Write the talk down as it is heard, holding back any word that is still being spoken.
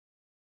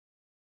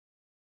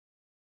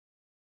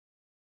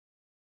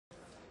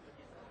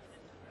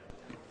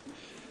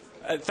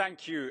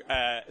Thank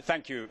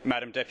you,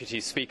 Madam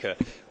Deputy Speaker.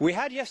 We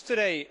had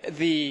yesterday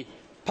the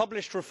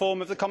published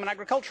reform of the Common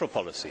Agricultural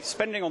Policy.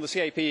 Spending on the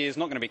CAP is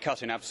not going to be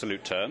cut in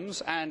absolute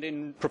terms, and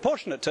in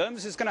proportionate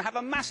terms is going to have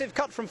a massive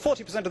cut from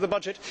 40% of the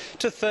budget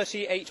to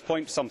 38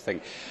 point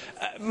something.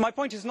 My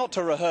point is not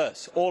to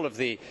rehearse all of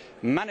the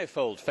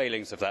manifold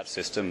failings of that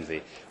system,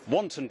 the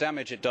wanton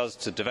damage it does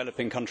to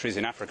developing countries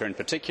in Africa in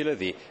particular,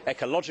 the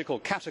ecological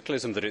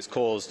cataclysm that it's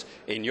caused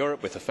in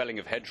Europe with the felling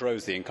of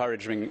hedgerows, the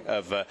encouraging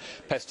of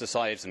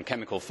pesticides and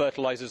chemical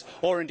fertilisers,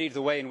 or indeed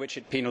the way in which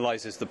it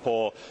penalises the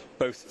poor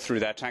both through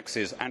their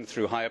taxes and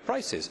through higher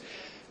prices.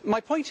 My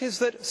point is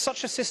that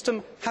such a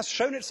system has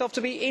shown itself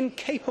to be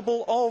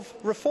incapable of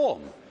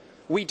reform.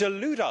 We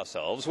delude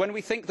ourselves when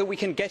we think that we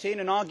can get in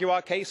and argue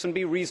our case and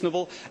be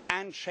reasonable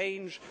and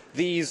change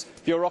these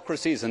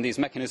bureaucracies and these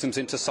mechanisms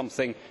into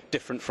something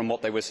different from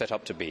what they were set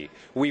up to be.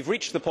 We've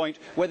reached the point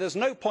where there's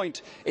no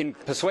point in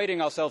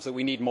persuading ourselves that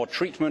we need more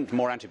treatment,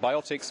 more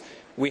antibiotics.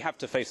 We have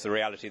to face the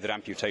reality that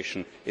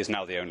amputation is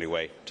now the only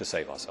way to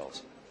save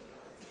ourselves.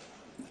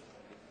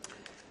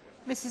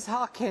 Mrs.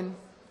 Harkin.